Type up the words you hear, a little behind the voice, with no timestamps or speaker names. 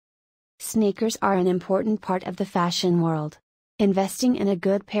sneakers are an important part of the fashion world. Investing in a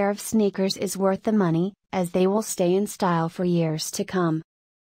good pair of sneakers is worth the money, as they will stay in style for years to come.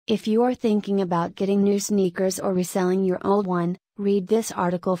 If you are thinking about getting new sneakers or reselling your old one, read this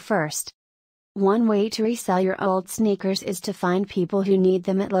article first. One way to resell your old sneakers is to find people who need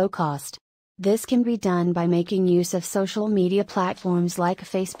them at low cost. This can be done by making use of social media platforms like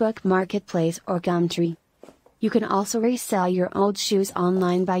Facebook Marketplace or Gumtree. You can also resell your old shoes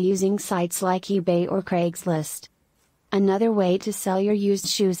online by using sites like eBay or Craigslist. Another way to sell your used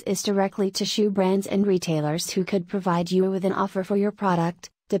shoes is directly to shoe brands and retailers who could provide you with an offer for your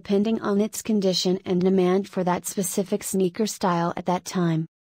product, depending on its condition and demand for that specific sneaker style at that time.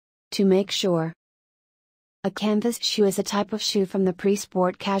 To make sure. A canvas shoe is a type of shoe from the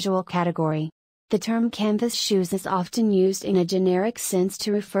pre-sport casual category. The term canvas shoes is often used in a generic sense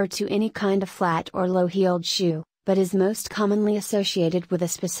to refer to any kind of flat or low-heeled shoe, but is most commonly associated with a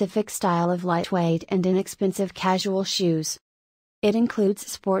specific style of lightweight and inexpensive casual shoes. It includes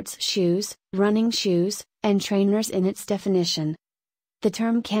sports shoes, running shoes, and trainers in its definition. The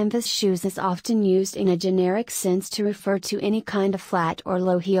term canvas shoes is often used in a generic sense to refer to any kind of flat or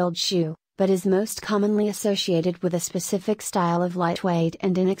low-heeled shoe, but is most commonly associated with a specific style of lightweight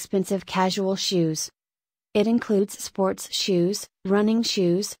and inexpensive casual shoes. It includes sports shoes, running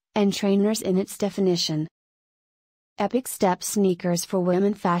shoes, and trainers in its definition. Epic Step sneakers for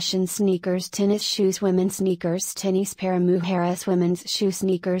women, fashion sneakers, tennis shoes, women's sneakers, tennis pair, mujeres, women's shoe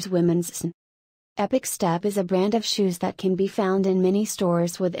sneakers, women's. Epic Step is a brand of shoes that can be found in many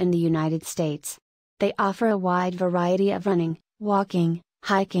stores within the United States. They offer a wide variety of running, walking,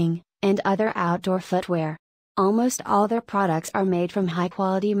 hiking, and other outdoor footwear. Almost all their products are made from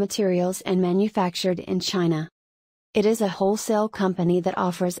high-quality materials and manufactured in China. It is a wholesale company that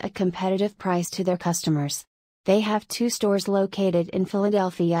offers a competitive price to their customers. They have 2 stores located in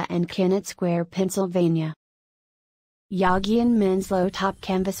Philadelphia and Kennett Square, Pennsylvania. Yagian men's low-top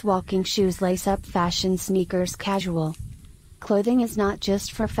canvas walking shoes, lace-up fashion sneakers, casual. Clothing is not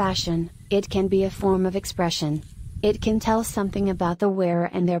just for fashion, it can be a form of expression. It can tell something about the wearer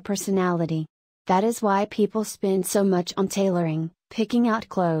and their personality. That is why people spend so much on tailoring, picking out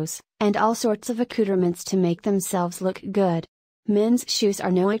clothes, and all sorts of accoutrements to make themselves look good. Men's shoes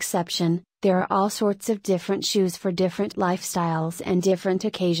are no exception. There are all sorts of different shoes for different lifestyles and different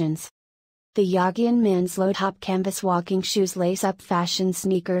occasions. The Yagian men's low-top canvas walking shoes, lace-up fashion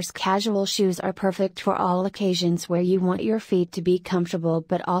sneakers, casual shoes are perfect for all occasions where you want your feet to be comfortable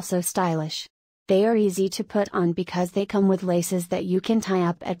but also stylish. They are easy to put on because they come with laces that you can tie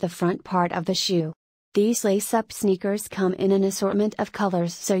up at the front part of the shoe. These lace-up sneakers come in an assortment of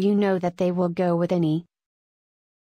colors, so you know that they will go with any